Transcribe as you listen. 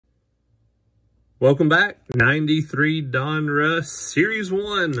Welcome back. 93 Donruss Series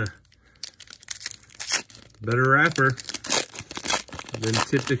 1. Better wrapper than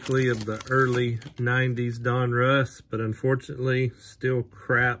typically of the early 90s Donruss, but unfortunately still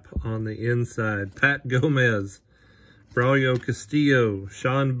crap on the inside. Pat Gomez, Braulio Castillo,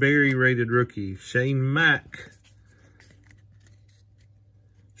 Sean Berry rated rookie, Shane Mack,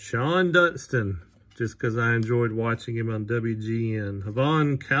 Shawon Dunston, just because I enjoyed watching him on WGN.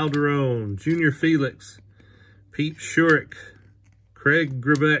 Javon Calderon, Junior Felix, Pete Shurick, Craig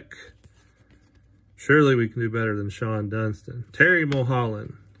Grebeck. Surely we can do better than Shawon Dunston. Terry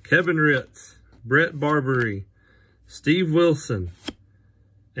Mulholland, Kevin Ritz, Brett Barbary, Steve Wilson,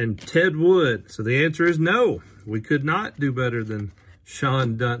 and Ted Wood. So the answer is no. We could not do better than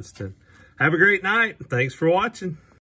Shawon Dunston. Have a great night. Thanks for watching.